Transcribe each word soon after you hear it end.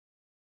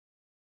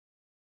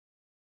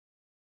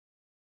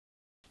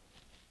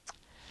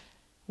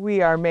We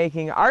are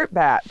making art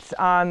bats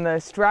on the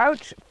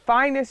Strauch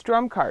finest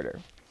drum carder.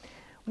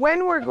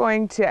 When we're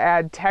going to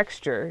add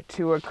texture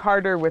to a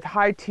carder with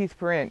high teeth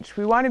per inch,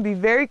 we want to be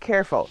very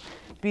careful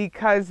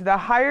because the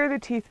higher the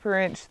teeth per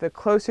inch, the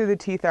closer the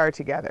teeth are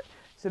together.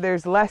 So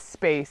there's less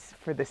space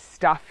for the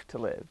stuff to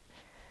live.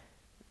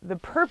 The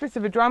purpose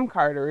of a drum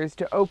carder is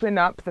to open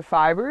up the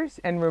fibers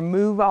and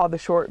remove all the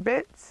short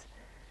bits.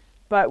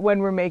 But when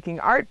we're making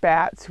art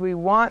bats, we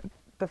want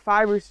the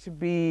fibers to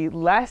be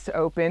less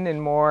open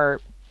and more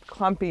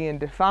clumpy and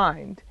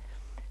defined.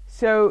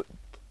 So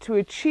to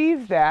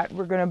achieve that,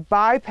 we're going to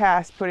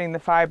bypass putting the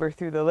fiber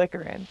through the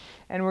liquor in,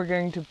 and we're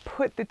going to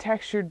put the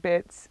textured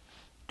bits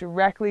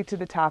directly to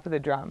the top of the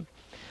drum.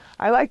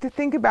 I like to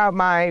think about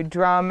my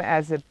drum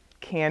as a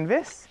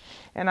canvas,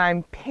 and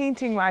I'm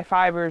painting my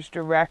fibers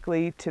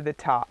directly to the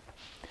top.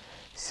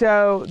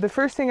 So the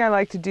first thing I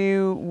like to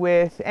do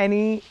with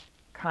any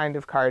kind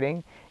of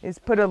carding is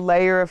put a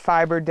layer of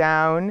fiber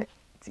down.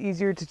 It's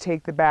easier to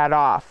take the bat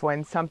off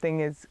when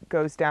something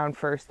goes down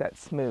first that's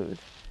smooth.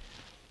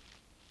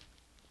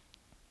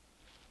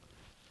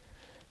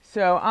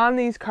 So on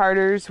these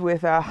carders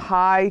with a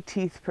high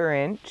teeth per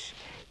inch,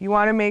 you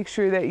want to make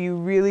sure that you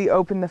really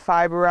open the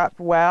fiber up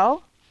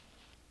well.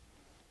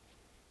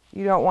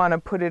 You don't want to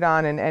put it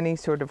on in any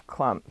sort of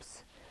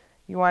clumps.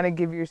 You want to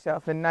give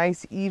yourself a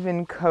nice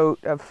even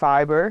coat of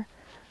fiber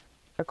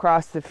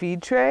across the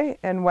feed tray,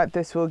 and what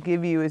this will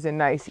give you is a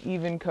nice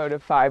even coat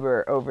of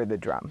fiber over the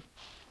drum.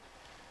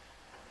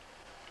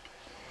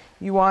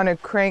 You want to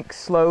crank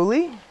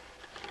slowly,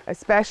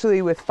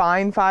 especially with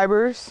fine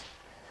fibers.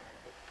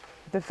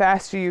 The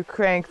faster you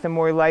crank, the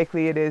more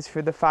likely it is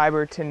for the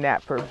fiber to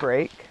nip or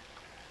break.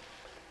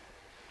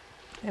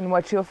 And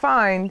what you'll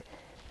find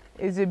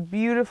is a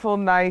beautiful,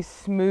 nice,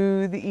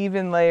 smooth,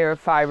 even layer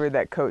of fiber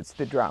that coats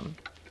the drum.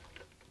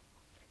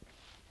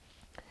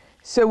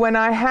 So when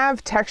I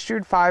have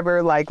textured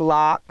fiber like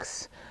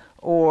locks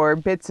or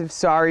bits of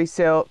sari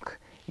silk,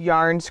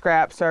 yarn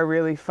scraps are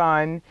really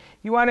fun.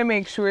 You want to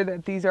make sure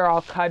that these are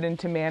all cut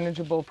into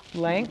manageable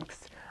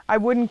lengths. I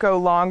wouldn't go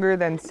longer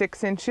than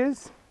 6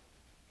 inches.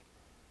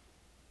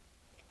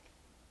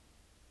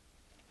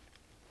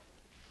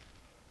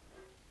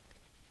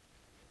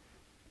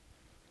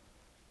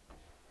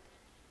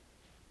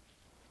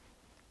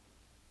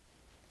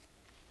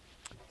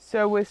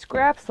 So with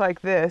scraps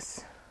like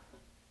this,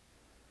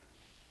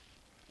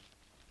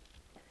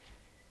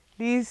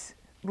 these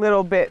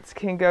little bits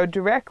can go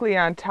directly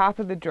on top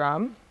of the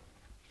drum,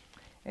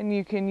 and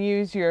you can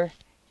use your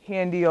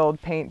handy old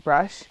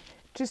paintbrush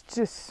just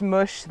to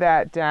smush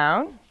that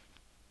down.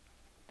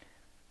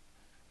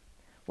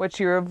 What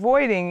you're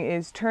avoiding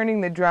is turning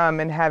the drum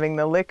and having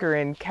the liquor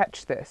in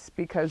catch this,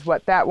 because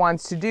what that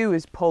wants to do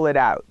is pull it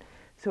out.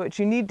 So what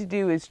you need to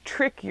do is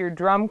trick your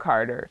drum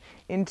carder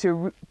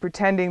into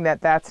pretending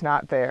that that's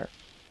not there.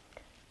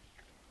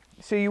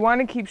 So you want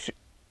to keep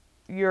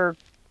your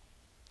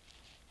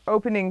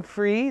opening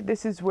free.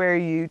 This is where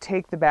you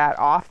take the bat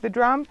off the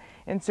drum.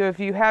 And so if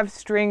you have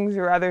strings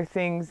or other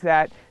things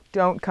that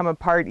don't come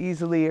apart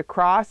easily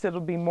across,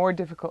 it'll be more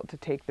difficult to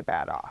take the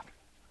bat off.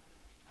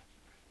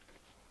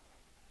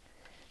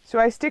 So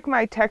I stick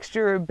my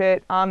texture a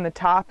bit on the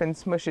top and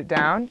smush it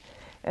down.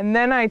 And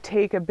then I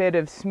take a bit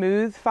of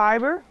smooth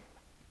fiber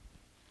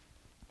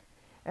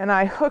and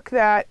I hook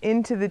that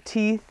into the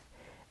teeth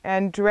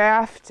and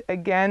draft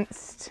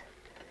against.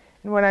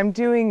 And what I'm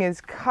doing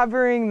is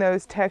covering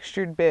those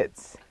textured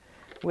bits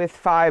with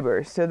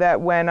fiber so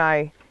that when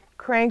I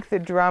crank the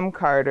drum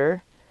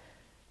carder,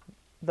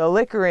 the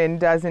liquor in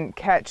doesn't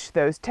catch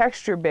those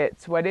texture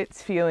bits. What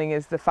it's feeling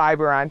is the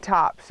fiber on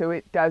top, so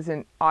it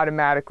doesn't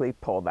automatically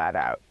pull that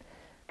out.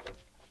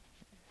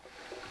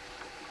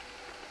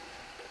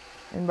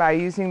 And by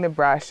using the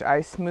brush,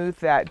 I smooth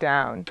that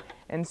down.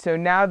 And so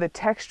now the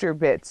texture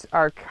bits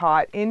are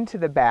caught into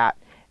the bat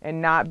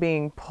and not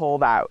being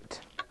pulled out.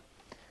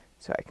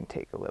 So I can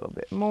take a little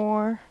bit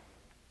more.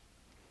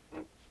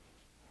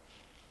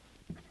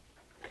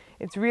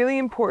 It's really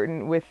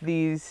important with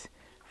these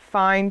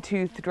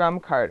fine-toothed drum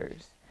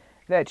carders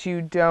that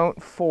you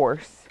don't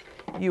force.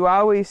 You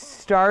always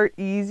start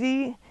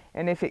easy,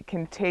 and if it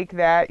can take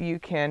that, you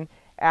can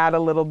add a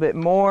little bit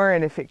more,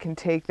 and if it can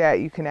take that,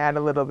 you can add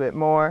a little bit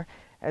more,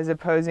 as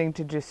opposing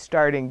to just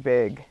starting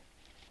big.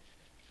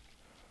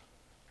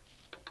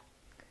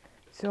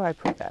 So I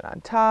put that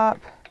on top,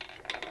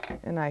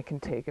 and I can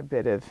take a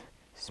bit of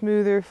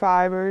smoother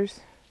fibers,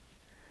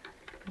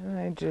 and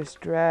I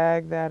just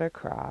drag that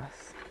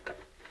across.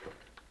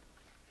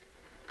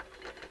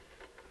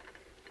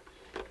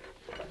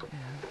 And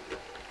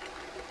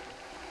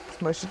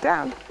smush it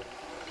down.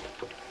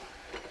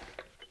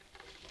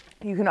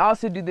 You can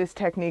also do this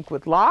technique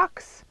with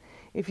locks.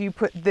 If you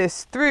put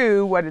this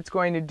through, what it's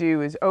going to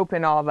do is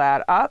open all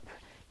that up,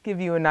 give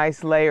you a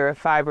nice layer of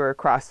fiber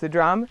across the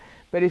drum.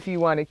 But if you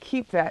want to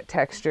keep that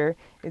texture,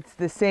 it's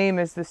the same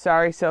as the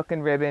sari silk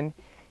and ribbon.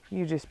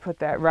 You just put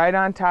that right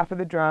on top of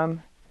the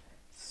drum,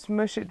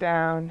 smush it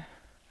down,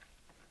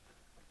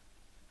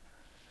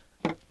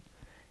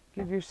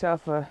 give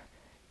yourself a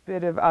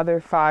bit of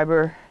other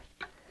fiber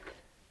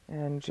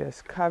And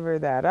just cover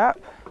that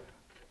up.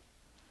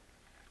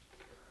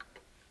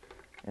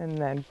 And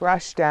then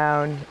brush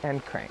down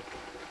and crank.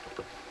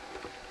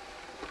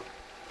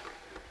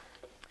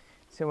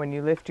 So when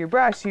you lift your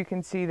brush, you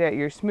can see that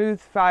your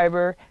smooth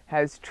fiber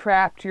has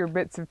trapped your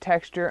bits of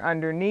texture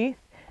underneath,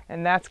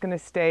 and that's going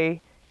to stay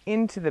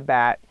into the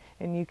bat,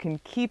 and you can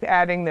keep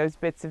adding those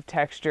bits of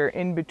texture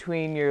in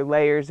between your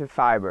layers of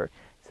fiber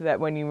so that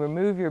when you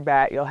remove your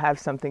bat, you'll have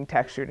something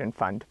textured and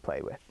fun to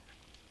play with.